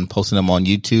episodes and posting them on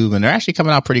YouTube, and they're actually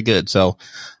coming out pretty good. So,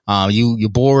 you're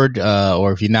bored,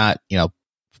 or if you're not,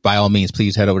 by all means,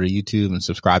 please head over to YouTube and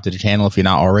subscribe to the channel if you're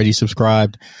not already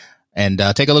subscribed, and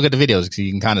take a look at the videos so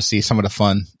you can kind of see some of the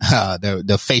fun,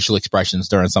 the facial expressions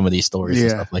during some of these stories and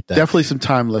stuff like that. Definitely some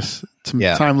timeless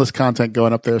content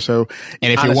going up there. So,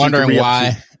 and if you're wondering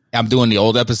why I'm doing the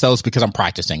old episodes, because I'm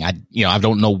practicing. I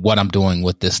don't know what I'm doing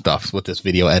with this stuff, with this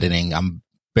video editing. I'm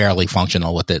barely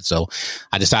functional with it. So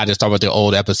I decided to start with the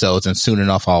old episodes, and soon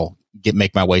enough, I'll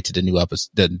make my way to the new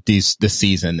episode this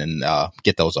season and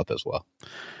get those up as well.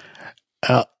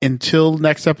 Until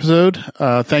next episode,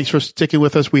 thanks for sticking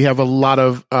with us. We have a lot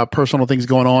of personal things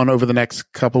going on over the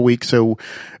next couple weeks, so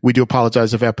we do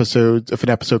apologize if an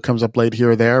episode comes up late here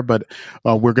or there, but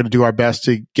we're going to do our best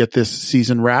to get this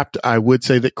season wrapped. I would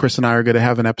say that Chris and I are going to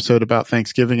have an episode about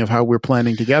Thanksgiving of how we're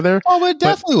planning together. Oh, we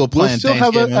definitely will plan. We'll still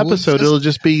have an episode. It'll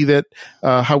just be that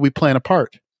how we plan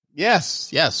apart.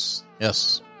 Yes.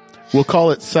 We'll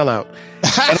call it Sellout.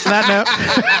 And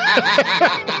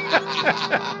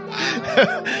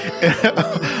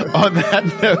on that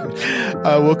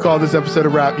note, we'll call this episode a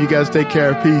wrap. You guys take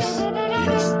care. Peace.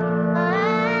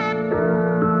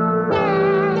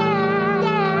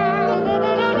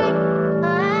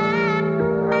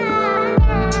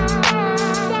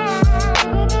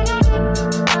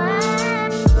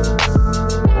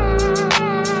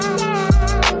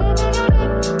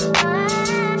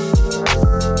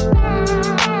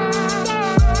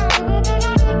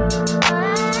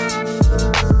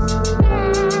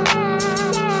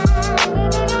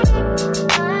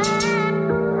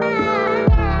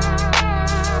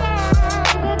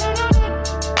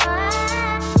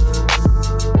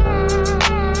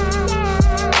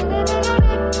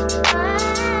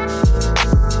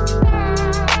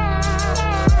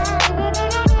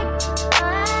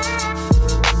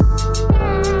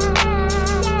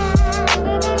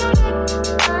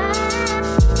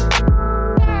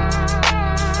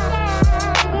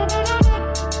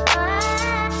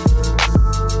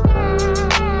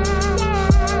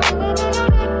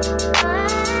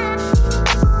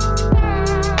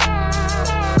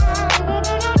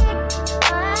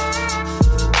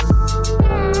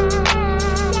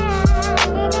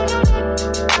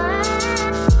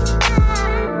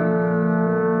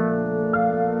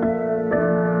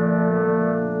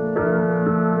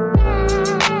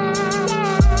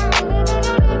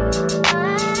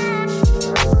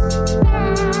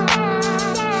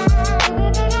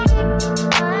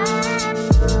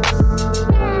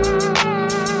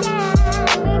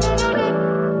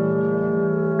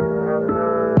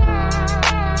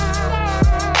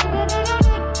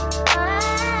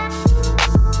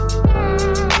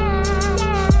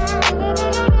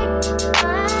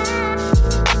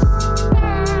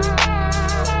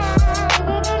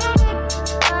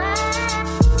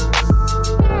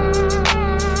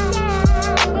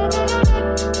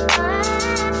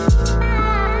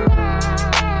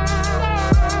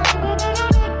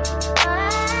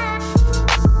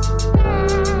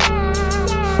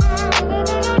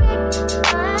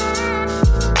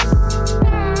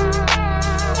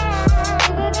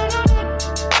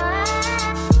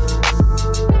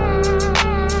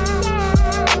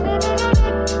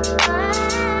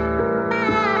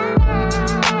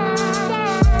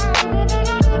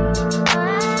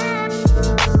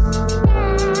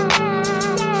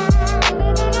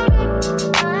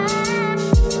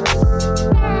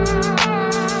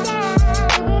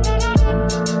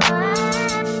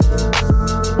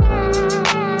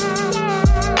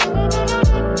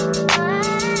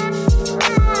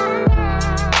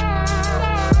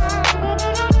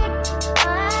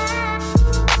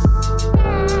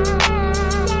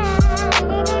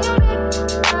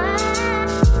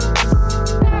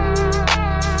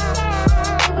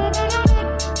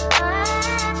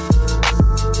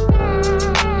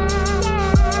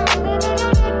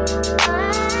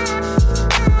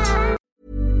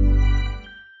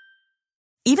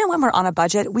 Even when we're on a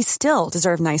budget, we still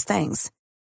deserve nice things.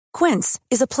 Quince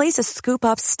is a place to scoop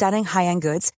up stunning high-end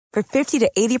goods for 50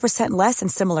 to 80% less than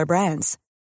similar brands.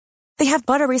 They have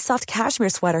buttery soft cashmere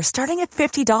sweaters starting at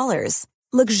 $50,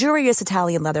 luxurious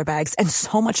Italian leather bags, and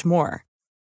so much more.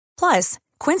 Plus,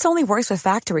 Quince only works with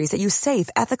factories that use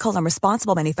safe, ethical, and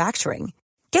responsible manufacturing.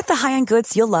 Get the high-end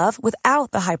goods you'll love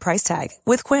without the high price tag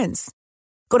with Quince.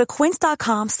 Go to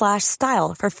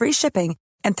quince.com/style for free shipping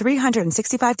and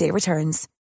 365-day returns.